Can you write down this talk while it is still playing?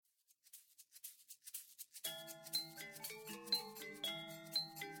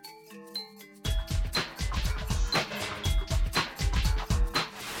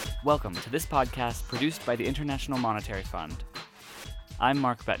Welcome to this podcast produced by the International Monetary Fund. I'm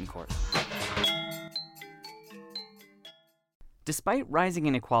Mark Betancourt. Despite rising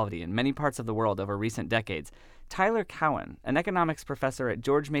inequality in many parts of the world over recent decades, Tyler Cowen, an economics professor at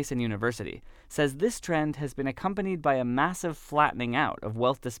George Mason University, says this trend has been accompanied by a massive flattening out of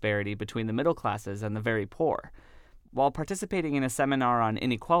wealth disparity between the middle classes and the very poor. While participating in a seminar on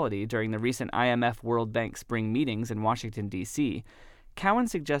inequality during the recent IMF World Bank spring meetings in Washington, D.C., Cowen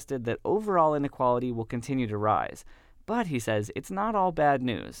suggested that overall inequality will continue to rise. But, he says, it's not all bad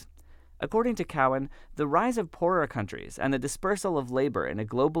news. According to Cowen, the rise of poorer countries and the dispersal of labor in a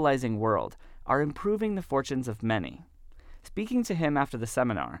globalizing world are improving the fortunes of many. Speaking to him after the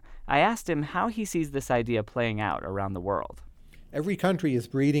seminar, I asked him how he sees this idea playing out around the world. Every country is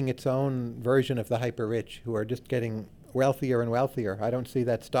breeding its own version of the hyper-rich, who are just getting wealthier and wealthier. I don't see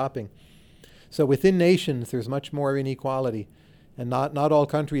that stopping. So within nations, there's much more inequality, and not all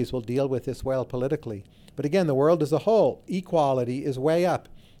countries will deal with this well politically. But again, the world as a whole, equality is way up.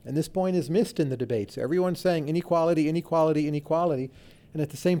 And this point is missed in the debates. Everyone's saying inequality, inequality, inequality. And at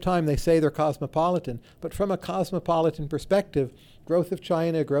the same time, they say they're cosmopolitan. But from a cosmopolitan perspective, growth of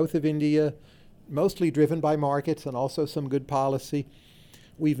China, growth of India, mostly driven by markets and also some good policy.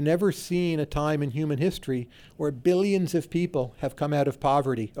 We've never seen a time in human history where billions of people have come out of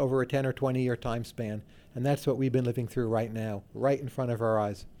poverty over a 10 or 20 year time span. And that's what we've been living through right now, right in front of our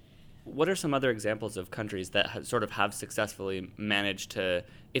eyes. What are some other examples of countries that have successfully managed to,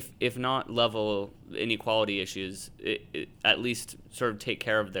 if not level inequality issues, at least sort of take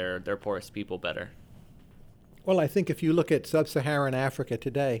care of their poorest people better? Well, I think if you look at sub-Saharan Africa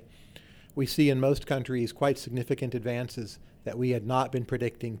today, we see in most countries quite significant advances that we had not been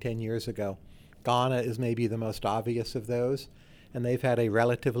predicting 10 years ago. Ghana is maybe the most obvious of those, and they've had a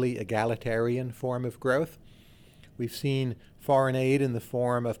relatively egalitarian form of growth. We've seen foreign aid in the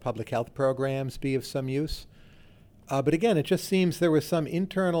form of public health programs be of some use. But again, it just seems there was some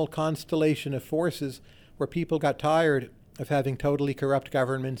internal constellation of forces where people got tired of having totally corrupt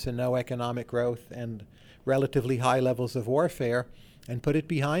governments and no economic growth and relatively high levels of warfare and put it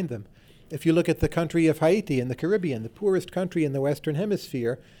behind them. If you look at the country of Haiti in the Caribbean, the poorest country in the Western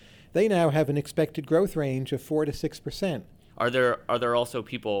Hemisphere, they now have an expected growth range of 4 to 6%. Are there also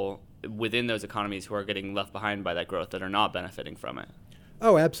people within those economies who are getting left behind by that growth that are not benefiting from it?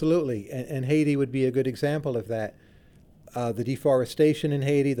 Oh, absolutely. And Haiti would be a good example of that. The deforestation in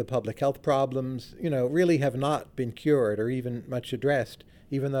Haiti, the public health problems, really have not been cured or even much addressed,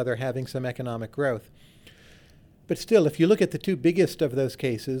 even though they're having some economic growth. But still, if you look at the two biggest of those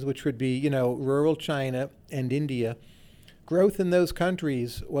cases, which would be, rural China and India, growth in those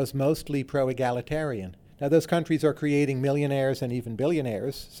countries was mostly pro-egalitarian. Now, those countries are creating millionaires and even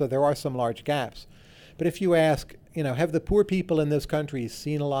billionaires, so there are some large gaps. But if you ask, have the poor people in those countries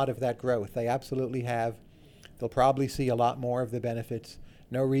seen a lot of that growth? They absolutely have. They'll probably see a lot more of the benefits.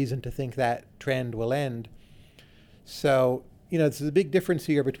 No reason to think that trend will end. So, there's a big difference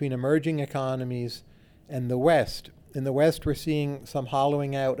here between emerging economies and the West. In the West, we're seeing some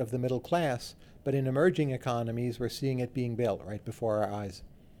hollowing out of the middle class, but in emerging economies, we're seeing it being built right before our eyes.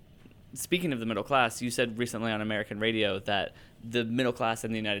 Speaking of the middle class, you said recently on American radio that the middle class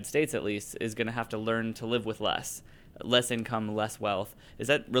in the United States, at least, is going to have to learn to live with less income, less wealth. Is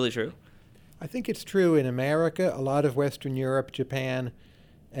that really true? I think it's true in America, a lot of Western Europe, Japan,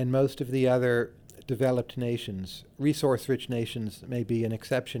 and most of the other developed nations. Resource-rich nations may be an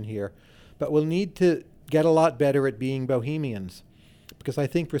exception here, but we'll need to get a lot better at being bohemians, because I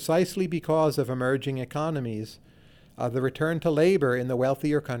think precisely because of emerging economies, the return to labor in the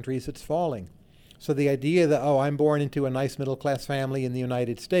wealthier countries, it's falling. So the idea that, I'm born into a nice middle-class family in the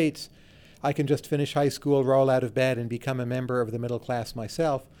United States, I can just finish high school, roll out of bed, and become a member of the middle class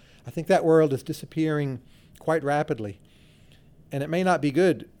myself, I think that world is disappearing quite rapidly. And it may not be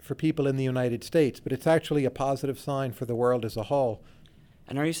good for people in the United States, but it's actually a positive sign for the world as a whole.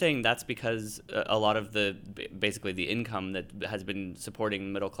 And are you saying that's because a lot of basically the income that has been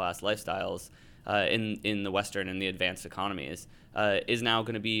supporting middle-class lifestyles in the Western and the advanced economies is now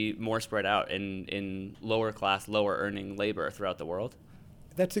going to be more spread out in lower class, lower earning labor throughout the world?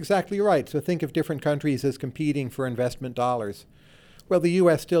 That's exactly right. So think of different countries as competing for investment dollars. Well, the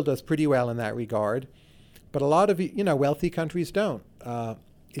U.S. still does pretty well in that regard, but a lot of wealthy countries don't.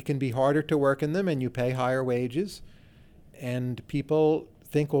 It can be harder to work in them, and you pay higher wages. And people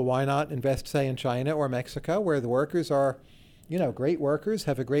think, well, why not invest, say, in China or Mexico, where the workers are, great workers,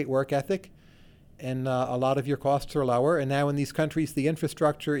 have a great work ethic, and a lot of your costs are lower. And now in these countries, the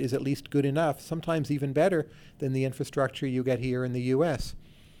infrastructure is at least good enough, sometimes even better than the infrastructure you get here in the U.S.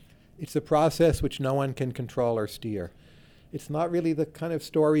 It's a process which no one can control or steer. It's not really the kind of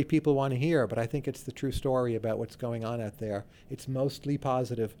story people want to hear, but I think it's the true story about what's going on out there. It's mostly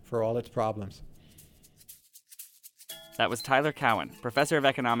positive for all its problems. That was Tyler Cowen, professor of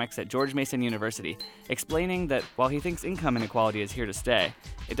economics at George Mason University, explaining that while he thinks income inequality is here to stay,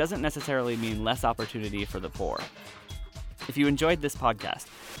 it doesn't necessarily mean less opportunity for the poor. If you enjoyed this podcast,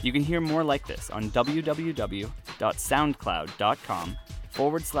 you can hear more like this on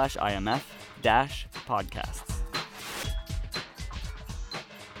www.soundcloud.com/IMF-podcasts.